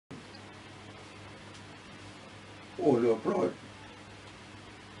Old Oak Road.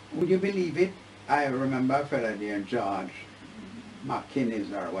 Would you believe it? I remember a fella there, George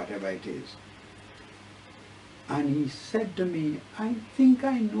McKinney's or whatever it is. And he said to me, I think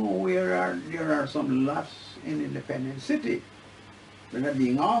I know where there are some lots in Independence City that are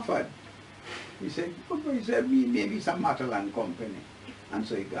being offered. He said, maybe some Matalan company. And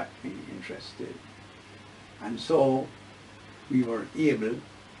so he got me interested. And so we were able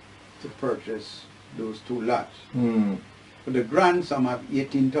to purchase those 2 lots. For the grand sum of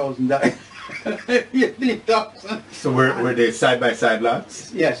 $18,000. 18,000. So were they side-by-side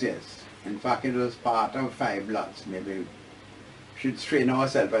lots? Yes, yes. In fact, it was part of 5 lots. Maybe should strain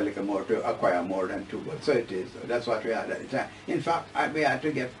ourselves a little more to acquire more than 2, but so it is. That's what we had at the time. In fact, we had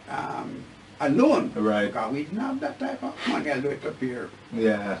to get a loan. Right. Because we didn't have that type of money, although it appeared.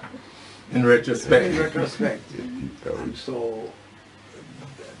 Yeah. In retrospect. In retrospect. And so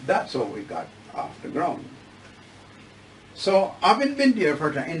that's how we got off the ground. So I haven't been there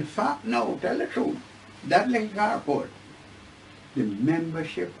for time. In fact, no, tell the truth, that little carport, the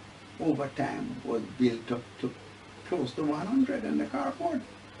membership over time was built up to close to 100 in the carport.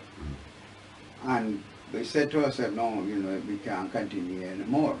 And we said to ourselves, no, we can't continue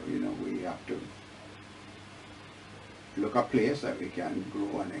anymore. We have to look a place that we can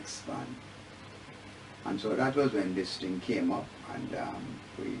grow and expand. And so that was when this thing came up, and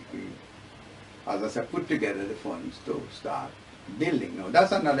we, as I said, put together the funds to start building. Now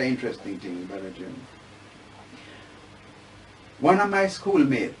that's another interesting thing, Brother Jim. One of my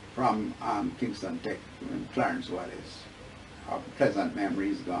schoolmates from Kingston Tech, Clarence Wallace, of pleasant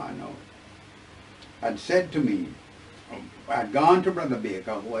memories gone now, had said to me, I had gone to Brother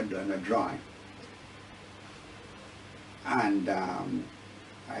Baker who had done a drawing. And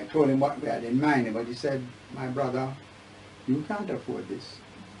I told him what we had in mind, but he said, my brother, you can't afford this.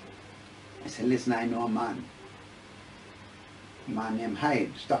 I said, listen, I know a man named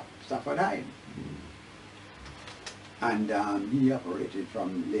Hyde, Stafford Hyde. And he operated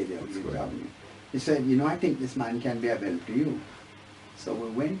from Lady Outgate Avenue. He said, I think this man can be of help to you. So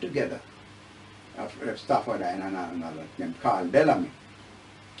we went together, Stafford Hyde and another named Carl Bellamy.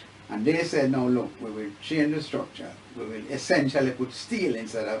 And they said, no, look, we will change the structure. We will essentially put steel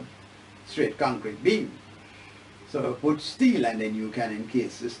instead of straight concrete beam. So we put steel and then you can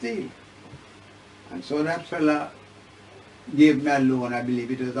encase the steel. And so that fella gave me a loan, I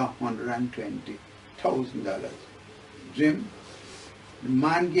believe it was $120,000. Jim, the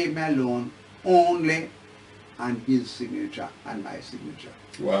man gave me a loan only on his signature and my signature.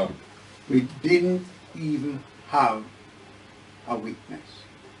 Wow. We didn't even have a witness.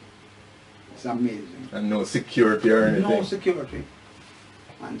 It's amazing. And no security or anything? No security.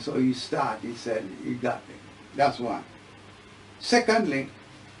 And so he said, he got it. That's one. Secondly,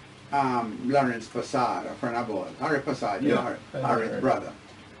 Lawrence Passard, a friend of ours, Harry Passard, Harry's brother.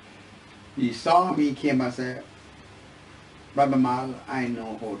 He saw me, came and said, Brother Mal, I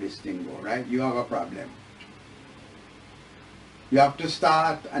know how this thing goes, right? You have a problem. You have to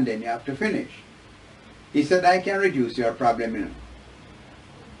start and then you have to finish. He said, I can reduce your problem,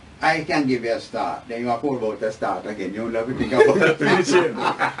 I can give you a start. Then you have to worry about the start again. You don't have to think about the finishing.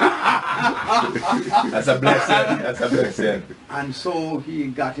 That's a blessing. That's a blessing. And so he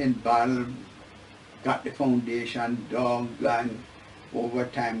got involved, got the foundation dug, and over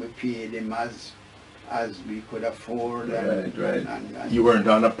time we paid him as we could afford. Right. And you weren't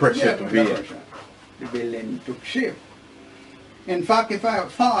under pressure to pay it. The building took shape. In fact, if I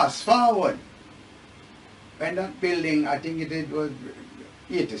fast forward, when that building, I think it was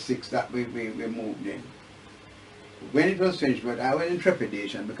 86 that we moved in. When it was finished, but I was in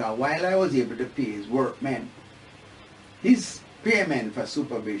trepidation because while I was able to pay his workmen, his payment for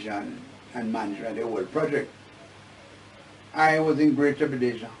supervision and management of the whole project, I was in great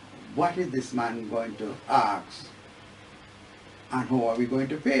trepidation. What is this man going to ask and how are we going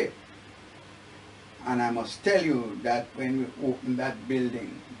to pay? And I must tell you that when we opened that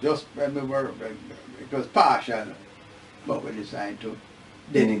building, just when we were, it was partial, but we decided to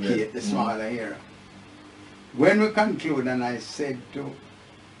dedicate the smaller area. When we concluded, and I said to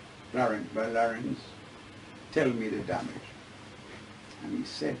Lawrence, well, Lawrence, tell me the damage. And he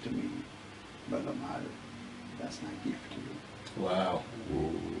said to me, Brother Mal, that's my gift to you. Wow.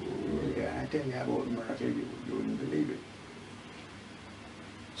 Yeah, I tell you about the miracle, you wouldn't believe it.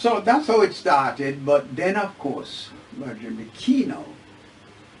 So that's how it started, but then of course, Virgin, the key now,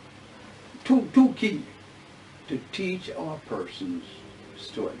 two key, to teach our persons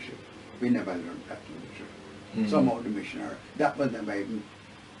stewardship. We never learned that literature. Somehow the missionary, that was never even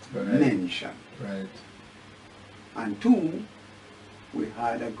mentioned. Right. And two, we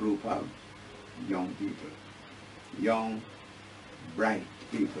had a group of young people. young, bright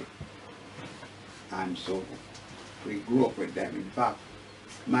people. And so we grew up with them. In fact,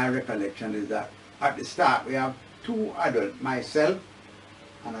 my recollection is that at the start we have two adults, myself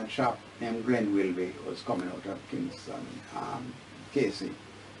and a chap named Glenn Wilby was coming out of Kingston, Casey.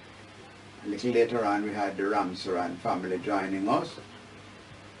 A little later on we had the Ramsaran family joining us,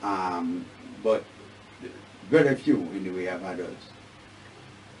 but very few in the way of adults.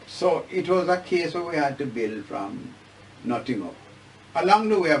 So it was a case where we had to build from nothing up. Along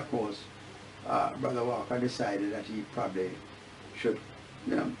the way, of course, Brother Walker decided that he probably should,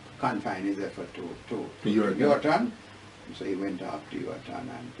 confine his effort to Yorton. So he went off to Yorton,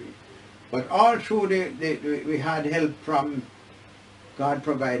 but all through we had help from God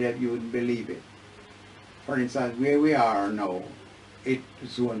provided. You wouldn't believe it. For instance, where we are now, it's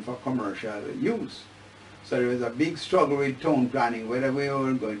zoned for commercial use. So there was a big struggle with town planning whether we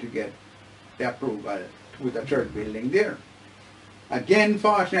were going to get the approval to put a church building there. Again,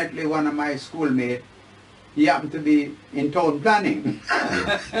 fortunately, one of my schoolmates, he happened to be in town planning.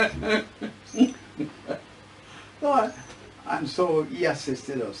 And so he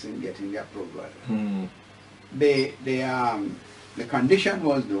assisted us in getting the approval. The condition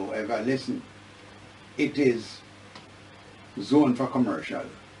was, though, listen, it is zoned for commercial.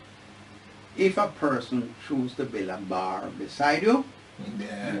 If a person chooses to build a bar beside you,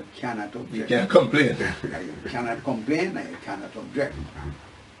 you cannot object. You can't complain. You cannot complain and you cannot object.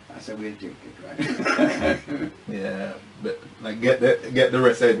 I said, we'll take it, right? Yeah, but like get the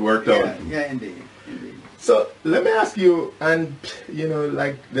rest of it worked out. Yeah, indeed. So let me ask you, and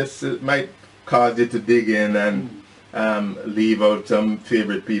like this might cause you to dig in and leave out some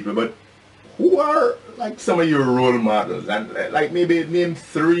favorite people, but who are like some of your role models, and like maybe name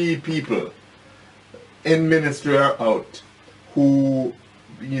 3 people in ministry or out who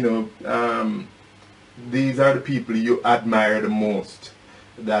these are the people you admire the most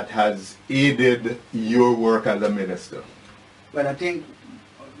that has aided your work as a minister. Well, I think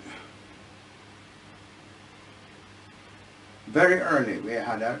very early we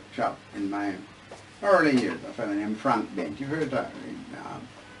had a chap in my early years, a fellow named Frank Bent. You heard that in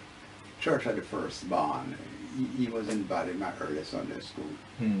Church of the Firstborn. He was involved in my early Sunday school.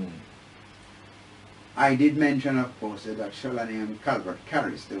 I did mention, of course, that fellow named Calvert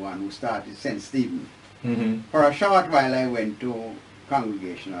Carris, the one who started St. Stephen. For a short while I went to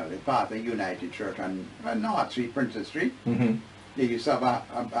Congregational, the part of United Church on North Street, Princess Street. They used to have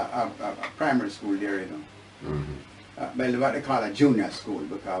a primary school there, well, what they call a junior school,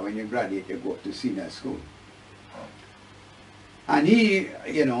 because when you graduate you go to senior school. And he,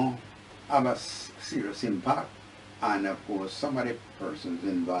 have a serious impact. And of course some of the persons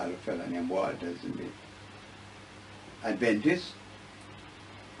involved, a fellow named Walters in the Adventist.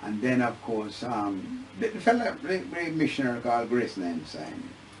 And then of course the fellow, the missionary called Grace Ensign.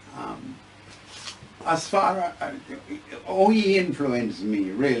 As far as how he influenced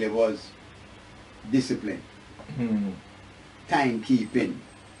me really was discipline, timekeeping,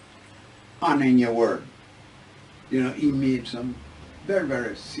 honoring your word. He made some very,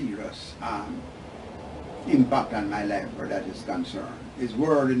 very serious impact on my life where that is concerned. His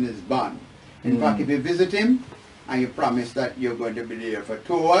word and his bond. In fact, if you visit him and you promise that you're going to be there for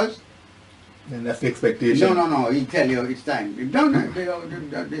 2 hours, and that's the expectation. No. He tell you it's time. You don't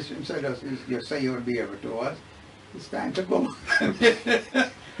this inside us. You say you will be here for 2 hours. It's time to go.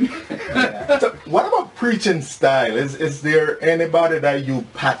 So what about preaching style? Is there anybody that you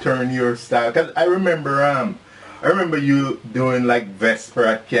pattern your style? Because I remember you doing like Vesper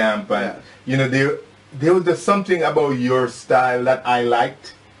at camp, and there was just something about your style that I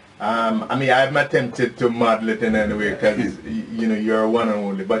liked. I mean, I'm attempted to model it in any way because you're one and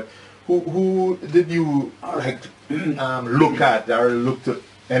only. But who did you like look at or look to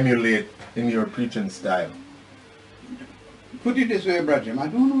emulate in your preaching style? Put it this way, Brother Jim, I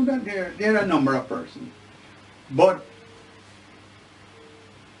don't know that there are a number of persons, but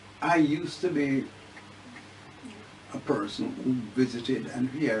I used to be a person who visited and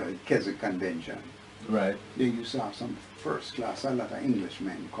here at Keswick Convention. Right. They used to have some first class, a lot of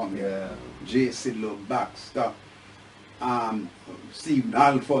Englishmen come here. Yeah. J. Sidlow Baxter, Stephen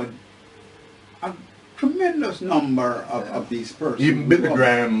Alford, a tremendous number of these persons. Even Billy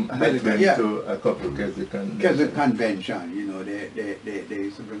Graham has been to a couple of Keswick Conventions. Keswick Convention, they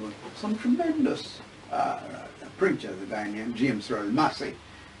used to bring some tremendous preachers, a guy named James Earl Massey.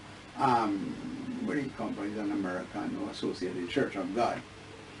 Where he come from? He's an American who associated with the Church of God.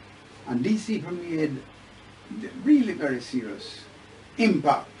 And these people made really very serious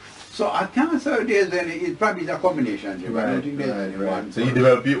impact. So I can't say there's any, it probably is a combination. I don't think there's any one. So you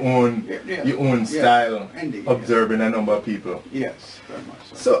develop your own style, indeed, observing a number of people. Yes, very much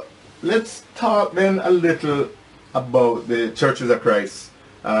so. So let's talk then a little about the Churches of Christ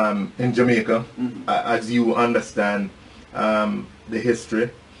in Jamaica, as you understand the history.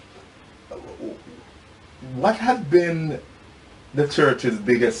 What has been the church's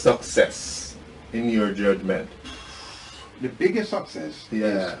biggest success in your judgment? The biggest success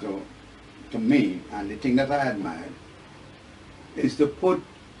is to me, and the thing that I admire, is to put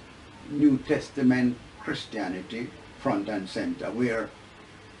New Testament Christianity front and center, where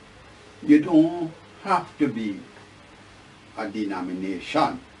you don't have to be a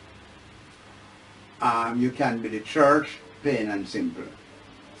denomination. You can be the church, plain and simple,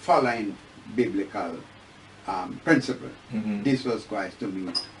 following biblical principle. This was quite, to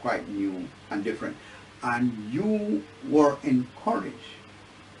me, quite new and different. And you were encouraged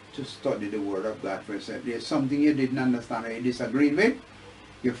to study the Word of God for yourself. There's something you didn't understand or you disagreed with,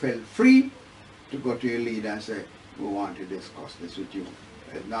 you felt free to go to your leader and say, we want to discuss this with you.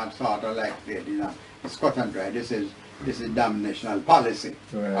 It's not sort of like that, you know, it's cut and dry. This is denominational policy.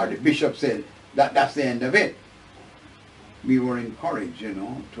 Or the bishop said that's the end of it. We were encouraged, you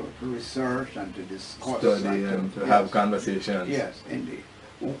know, to research and to discuss. Study and to have conversations. Yes, indeed.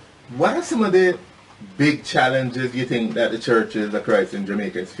 What are some of the big challenges you think that the Churches of Christ in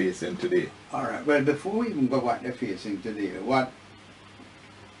Jamaica is facing today? All right. Well, before we even go what they're facing today,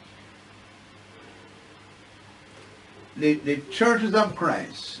 the Churches of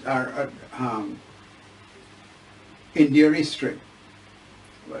Christ are in their history.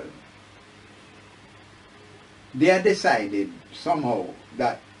 Well, they had decided somehow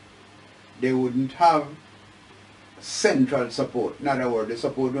that they wouldn't have central support. In other words, the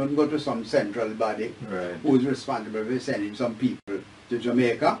support wouldn't go to some central body who's responsible for sending some people to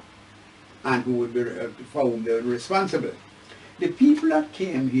Jamaica and who would be for whom they were responsible. The people that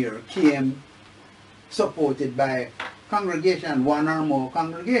came here came supported by congregation, one or more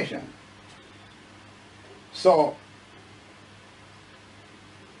congregation. So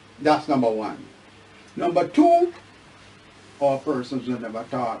that's number one. Number two, all persons were never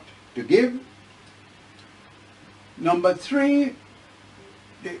taught to give. Number three,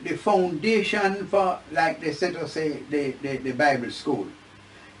 the foundation for, like they said to say, the Bible school,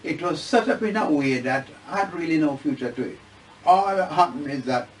 it was set up in a way that had really no future to it. All that happened is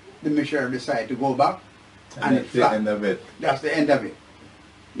that the missionary decided to go back and that's the end of it. That's the end of it.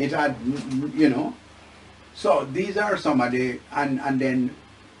 It had, you know. So these are some of the, and then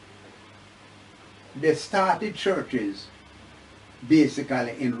they started churches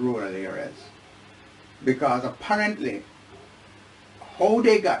basically in rural areas, because apparently how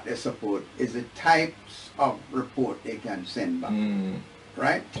they got the support is the types of report they can send back.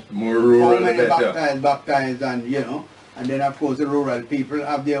 Right? More rural, how many baptized, and you know, and then of course the rural people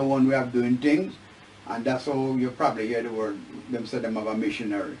have their own way of doing things, and that's how you probably hear the word them say them have a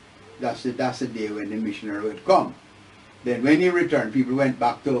missionary. That's the day when the missionary would come. Then when he returned, people went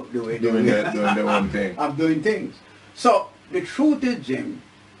back to doing their own thing. Of doing things. So the truth is, Jim,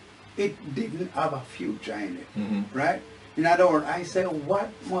 it didn't have a future in it, right? In other words, I say,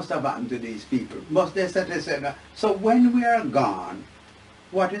 what must have happened to these people? Must they say, so when we are gone,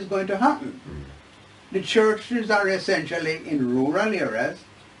 what is going to happen? The churches are essentially in rural areas,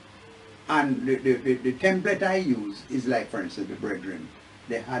 and the template I use is like, for instance, the Brethren.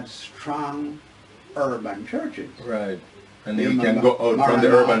 They had strong urban churches. Right. And you can go out from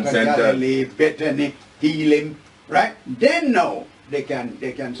the urban center. Galilee, Bethany, Healing, right? Then now they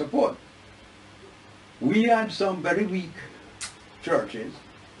can support. We had some very weak churches,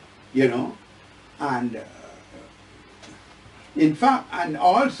 you know, and in fact, and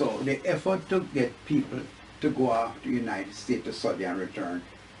also the effort to get people to go out to the United States to study and return,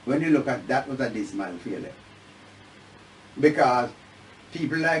 when you look at that, was a dismal failure. Because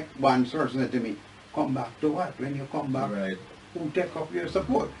people like one person said to me, come back to what? When you come back, who take up your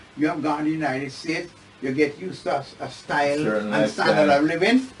support? You have gone to the United States, you get used to a style and standard of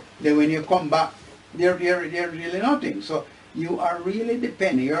living, then when you come back, they're really nothing. So you are really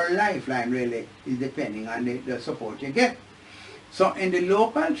depending, your lifeline really is depending on the support you get. So in the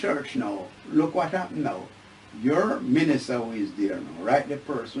local church now, look what happened now. Your minister who is there now, right? The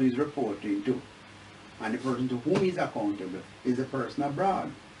person who is reporting to, and the person to whom is accountable is the person abroad.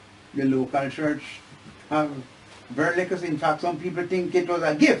 The local church have very little. In fact, some people think it was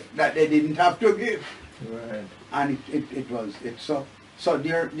a gift that they didn't have to give. Right. And so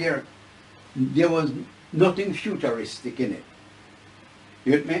there was nothing futuristic in it.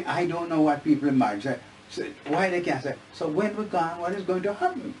 You get me? I don't know what people imagine. So why they can't say, so when we're gone, what is going to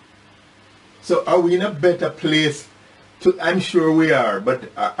happen? So are we in a better place to, I'm sure we are,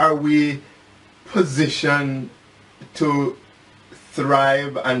 but are we positioned to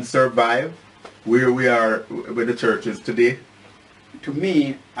thrive and survive where we are with the churches today? To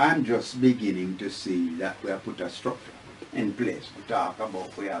me, I'm just beginning to see that we have put a structure in place to talk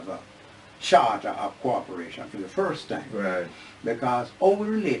about. We have a charter of cooperation for the first time. Right. Because how we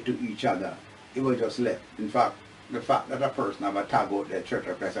relate to each other, it was just left. In fact, the fact that a person have a tag out their church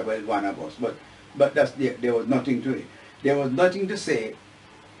of Christ, well, it's one of us, but there was nothing to it. There was nothing to say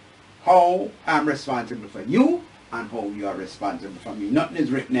how I'm responsible for you and how you are responsible for me. Nothing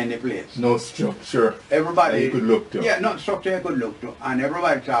is written any place. No structure. Everybody that you could look to. Yeah, no structure you could look to. And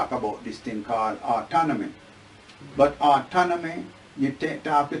everybody talk about this thing called autonomy. But autonomy, you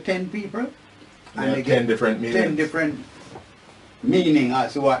talk to 10 people, and they get 10 different meanings. 10 different meaning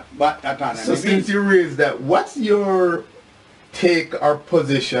as to what autonomy So means. since you raised that, what's your take or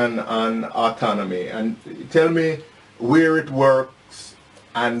position on autonomy? And tell me where it works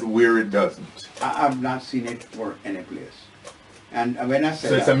and where it doesn't. I've not seen it work any place. And when I say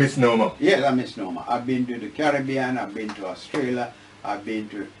so it's a misnomer. Yes, a misnomer. I've been to the Caribbean, I've been to Australia, I've been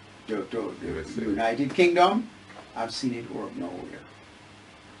to the United Kingdom. I've seen it work nowhere.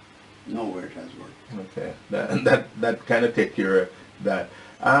 Nowhere it has worked. Okay, that kind of take care of that.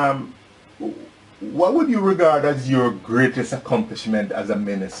 What would you regard as your greatest accomplishment as a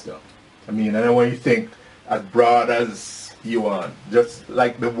minister? I mean, I don't want you to think as broad as you want. Just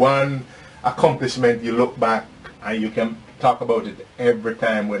like the one accomplishment you look back and you can talk about it every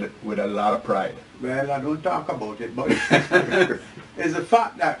time with a lot of pride. Well, I don't talk about it, but it's the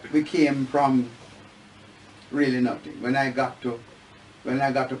fact that we came from really nothing. When I got to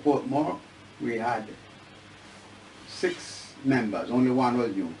Portmore, we had 6 members. Only one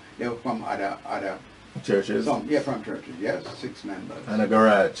was new. They were from other churches. From churches. Yes, 6 members. And a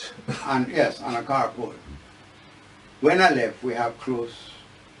garage. And yes, and a carport. When I left, we have close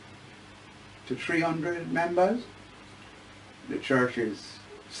to 300 members. The church is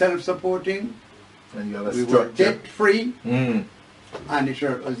self-supporting. And you have a we structure. were debt-free. Mm. And the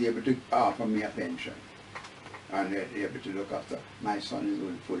church was able to offer me a pension. And they're able to look after. My son is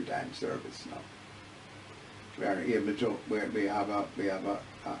doing full-time service now. We are able to, we have a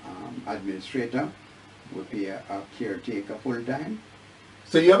administrator, we pay a caretaker full-time.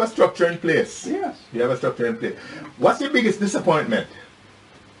 So you have a structure in place? Yes. You have a structure in place. What's your biggest disappointment?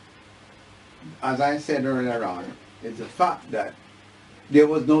 As I said earlier on, it's the fact that there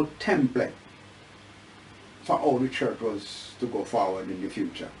was no template for how the church was to go forward in the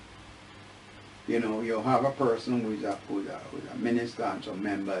future. You know, you have a person who's a minister and some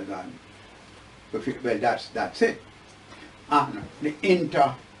members, and well, that's it. And the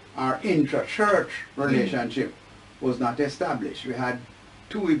intra-church relationship was not established. We had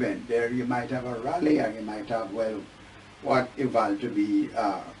 2 events there. You might have a rally, or you might have, well, what evolved to be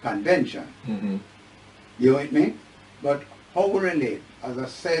a convention. Mm-hmm. You with me? But how we relate, as I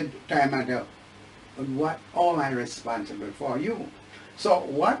said time and time, what am I responsible for you? So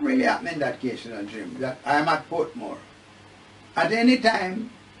what really happened in that case, Jim, that I'm at Portmore. At any time,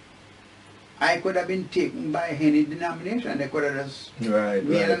 I could have been taken by any denomination. They could have just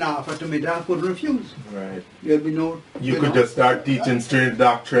made an offer to me that I couldn't refuse. Right. There'd be no... You could just start teaching strange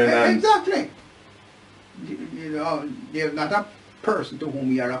doctrine. And exactly. You know, there's not a person to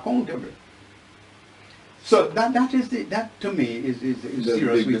whom you are accountable. So that to me is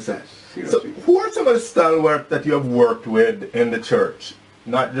serious weakness. So who are some of the stalwarts that you have worked with in the church?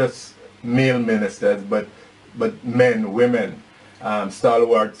 Not just male ministers, but men, women,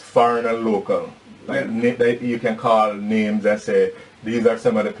 stalwarts, foreign and local. Like that you can call names and say, these are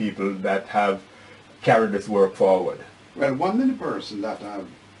some of the people that have carried this work forward. Well, one of the persons that have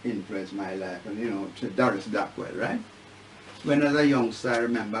influenced my life, and you know, Doris Blackwell, right? When as a youngster, I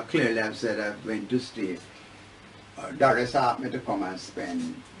remember clearly I've said I went to stay. Doris asked me to come and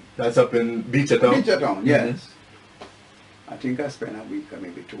spend... That's up in Beachertown? Beachertown, yes. Mm-hmm. I think I spent a week or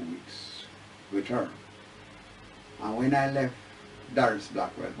maybe 2 weeks with her. And when I left Doris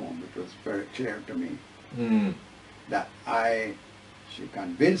Blackwell home, it was very clear to me that she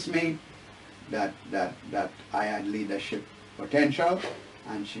convinced me that I had leadership potential,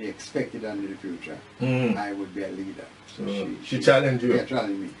 and she expected in the future I would be a leader. So she challenged you? Yeah,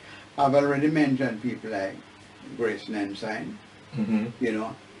 challenged me. I've already mentioned people like Grace Nensign, you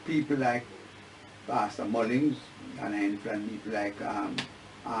know, people like Pastor Mullings, and I influenced people like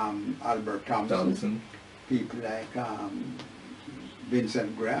Albert Thompson, people like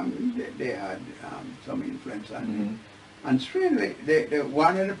Vincent Graham. They had some influence on me. And straightly,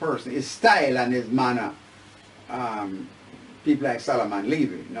 one of the person, his style and his manner people like Solomon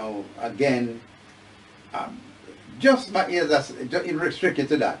Levy. Now, again, just by just restricted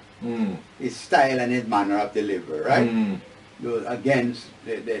to that. His style and his manner of delivery, right? Those, again,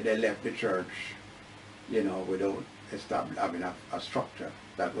 they left the church, you know, without having a structure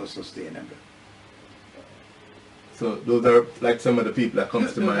that was sustainable. So those are like some of the people that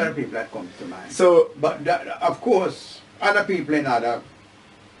comes to mind. Those are people that comes to mind. So, but of course, other people in other,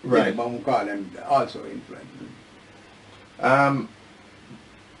 right, but we call them also influenced.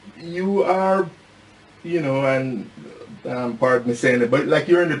 You are, you know, and pardon me saying it, but like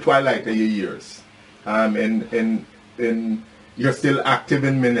you're in the twilight of your years, and you're still active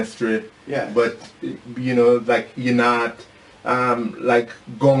in ministry. Yeah. But you know, like you're not like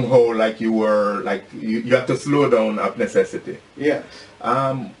gung ho like you were. Like you have to slow down of necessity. Yes.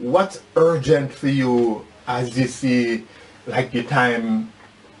 What's urgent for you as you see like your time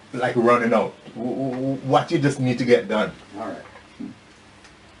like running out? What you just need to get done? All right.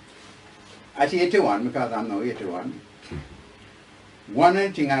 At 81, because I'm now 81,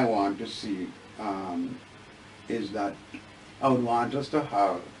 one thing I want to see is that I would want us to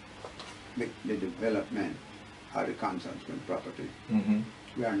have the development of the consumption property.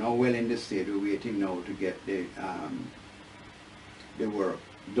 We are now well in the state. We're waiting now to get the work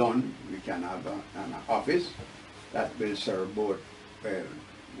done. We can have an office that will serve both,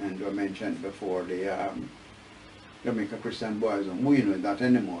 and I mentioned before, the Jamaica Christian Boys Home. We know that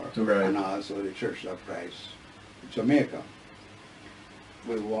anymore. Right. And also the Church of Christ Jamaica.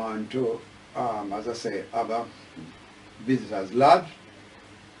 We want to, as I say, have a visitors lodge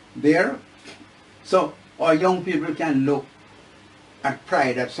there, so our young people can look and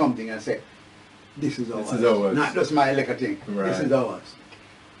pride at something and say, this is ours. This is ours. Not just my little thing. Right. This is ours.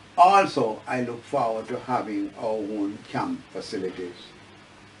 Also, I look forward to having our own camp facilities.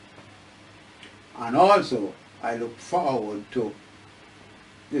 And also, I look forward to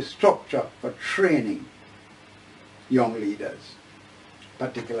the structure for training young leaders,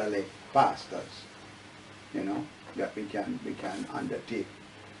 particularly pastors, you know, that we can undertake,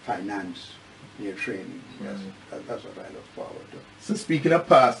 finance their training. Yes, that's what I look forward to. So speaking of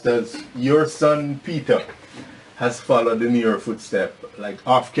pastors, your son Peter has followed in your footsteps. Like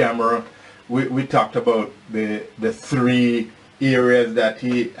off camera, we talked about the three areas that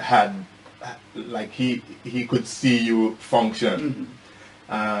he had, like he could see you function.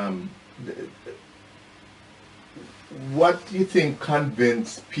 What do you think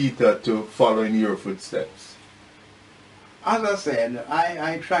convinced Peter to follow in your footsteps? As I said,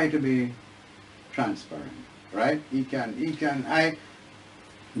 I try to be transparent, right?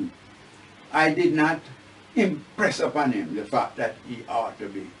 I did not impress upon him the fact that he ought to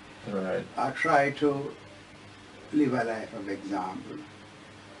be. Right. I try to live a life of example.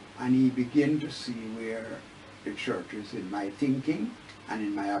 And he began to see where the church is in my thinking and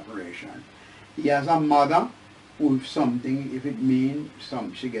in my operation. He has a mother who, if something, if it means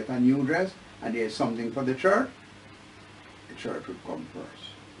she get a new dress and there's something for the church would come first.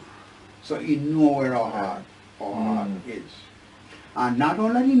 So he know where our heart is. And not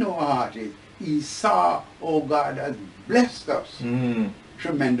only he know our heart is, he saw, oh, God has blessed us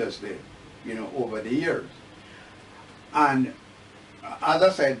tremendously, you know, over the years. And as I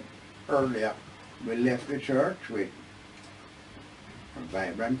said earlier, we left the church with a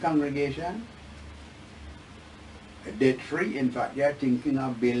vibrant congregation, a debt-free. In fact, they are thinking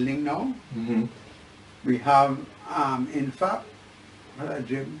of building now. We have, in fact, Brother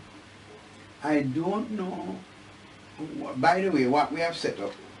Jim, I don't know, by the way, what we have set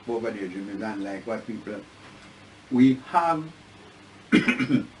up over there, Jim, is unlike what people, we have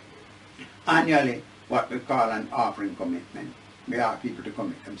annually what we call an offering commitment. We ask people to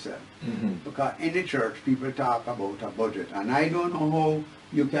commit themselves. Because in the church, people talk about a budget, and I don't know how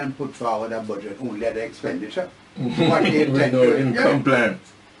you can put forward a budget only at the expenditure. What they intend to in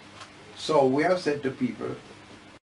compliance. So we have said to people,